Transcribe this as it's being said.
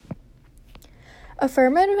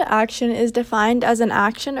Affirmative action is defined as an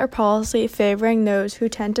action or policy favoring those who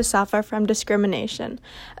tend to suffer from discrimination,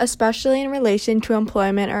 especially in relation to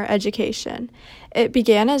employment or education. It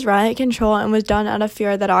began as riot control and was done out of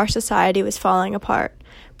fear that our society was falling apart.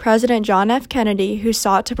 President John F. Kennedy, who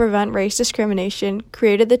sought to prevent race discrimination,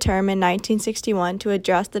 created the term in 1961 to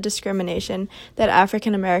address the discrimination that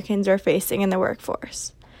African Americans were facing in the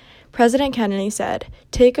workforce. President Kennedy said,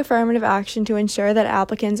 "Take affirmative action to ensure that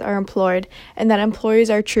applicants are employed and that employees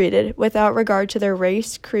are treated without regard to their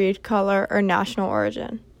race, creed, color, or national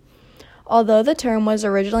origin." Although the term was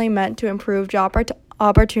originally meant to improve job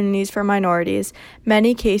opportunities for minorities,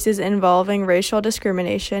 many cases involving racial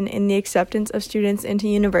discrimination in the acceptance of students into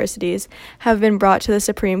universities have been brought to the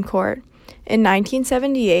Supreme Court. In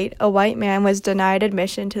 1978, a white man was denied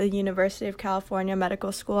admission to the University of California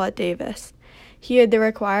Medical School at Davis. He had the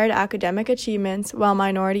required academic achievements, while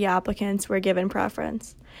minority applicants were given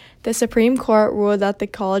preference. The Supreme Court ruled that the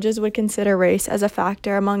colleges would consider race as a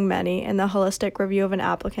factor among many in the holistic review of an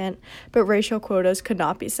applicant, but racial quotas could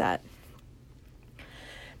not be set.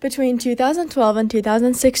 Between 2012 and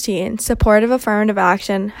 2016, support of affirmative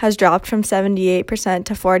action has dropped from 78%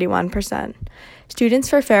 to 41%. Students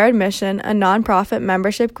for Fair Admission, a nonprofit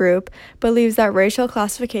membership group, believes that racial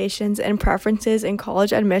classifications and preferences in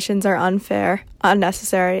college admissions are unfair,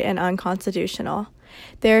 unnecessary, and unconstitutional.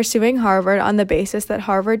 They are suing Harvard on the basis that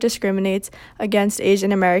Harvard discriminates against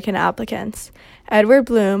Asian American applicants. Edward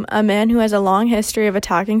Bloom, a man who has a long history of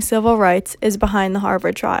attacking civil rights, is behind the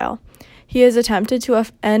Harvard trial. He has attempted to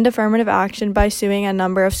end affirmative action by suing a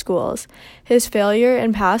number of schools. His failure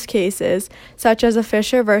in past cases, such as a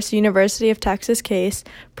Fisher v. University of Texas case,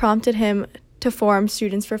 prompted him to form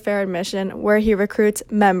Students for Fair Admission, where he recruits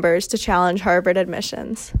members to challenge Harvard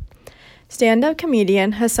admissions. Stand-up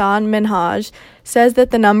comedian Hassan Minhaj says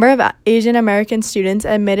that the number of Asian American students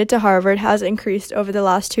admitted to Harvard has increased over the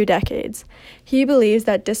last 2 decades. He believes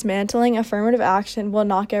that dismantling affirmative action will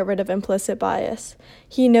not get rid of implicit bias.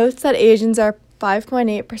 He notes that Asians are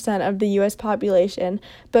 5.8% of the U.S. population,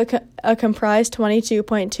 but comprised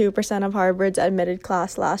 22.2% of Harvard's admitted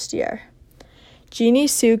class last year. Jeannie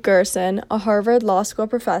Sue Gerson, a Harvard Law School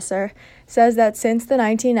professor, says that since the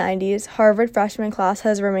 1990s, Harvard freshman class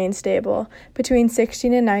has remained stable, between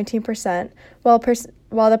 16 and 19%,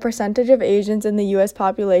 while the percentage of Asians in the U.S.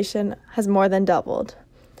 population has more than doubled.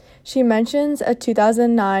 She mentions a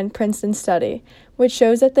 2009 Princeton study, which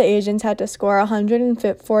shows that the Asians had to score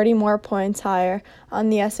 140 more points higher on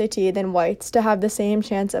the SAT than whites to have the same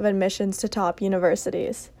chance of admissions to top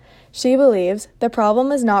universities. She believes the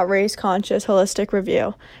problem is not race-conscious holistic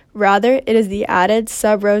review. Rather, it is the added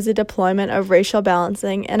sub-rosa deployment of racial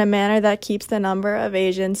balancing in a manner that keeps the number of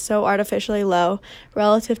Asians so artificially low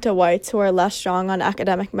relative to whites who are less strong on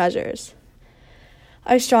academic measures.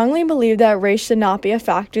 I strongly believe that race should not be a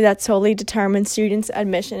factor that solely determines students'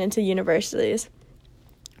 admission into universities,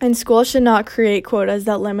 and schools should not create quotas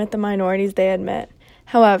that limit the minorities they admit.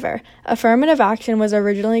 However, affirmative action was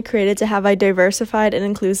originally created to have a diversified and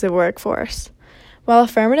inclusive workforce. While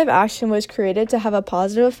affirmative action was created to have a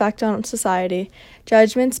positive effect on society,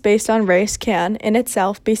 judgments based on race can, in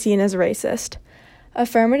itself, be seen as racist.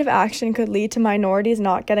 Affirmative action could lead to minorities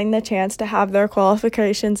not getting the chance to have their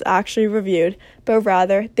qualifications actually reviewed, but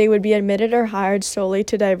rather they would be admitted or hired solely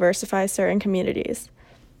to diversify certain communities.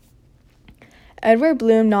 Edward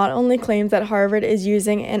Bloom not only claims that Harvard is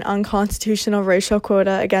using an unconstitutional racial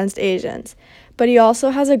quota against Asians, but he also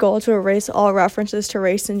has a goal to erase all references to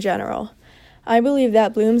race in general. I believe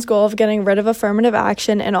that Bloom's goal of getting rid of affirmative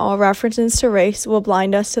action and all references to race will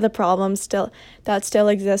blind us to the problems that still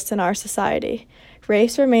exist in our society.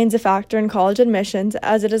 Race remains a factor in college admissions,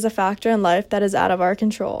 as it is a factor in life that is out of our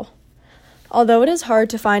control. Although it is hard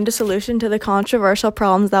to find a solution to the controversial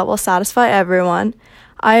problems that will satisfy everyone,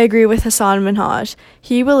 I agree with Hassan Minhaj.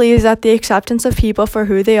 He believes that the acceptance of people for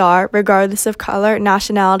who they are, regardless of color,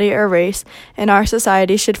 nationality, or race, in our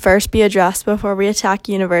society should first be addressed before we attack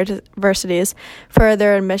universities for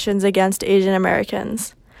their admissions against Asian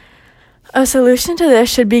Americans. A solution to this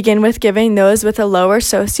should begin with giving those with a lower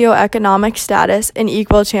socioeconomic status an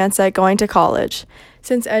equal chance at going to college.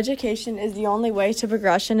 Since education is the only way to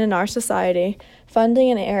progression in our society, funding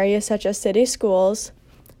in areas such as city schools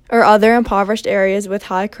or other impoverished areas with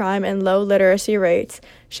high crime and low literacy rates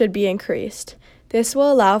should be increased. This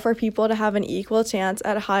will allow for people to have an equal chance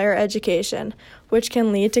at higher education, which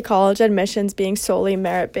can lead to college admissions being solely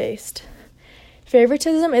merit-based.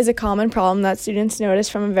 Favoritism is a common problem that students notice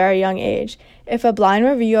from a very young age. If a blind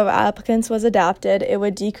review of applicants was adopted, it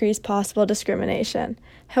would decrease possible discrimination.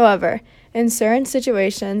 However, in certain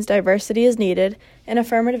situations, diversity is needed, and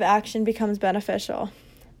affirmative action becomes beneficial.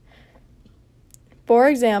 For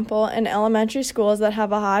example, in elementary schools that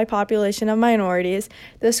have a high population of minorities,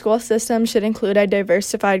 the school system should include a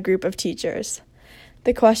diversified group of teachers.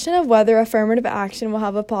 The question of whether affirmative action will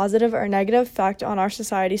have a positive or negative effect on our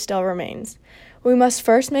society still remains. We must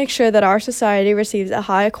first make sure that our society receives a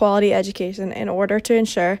high-quality education in order to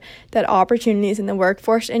ensure that opportunities in the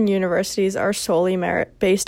workforce and universities are solely merit-based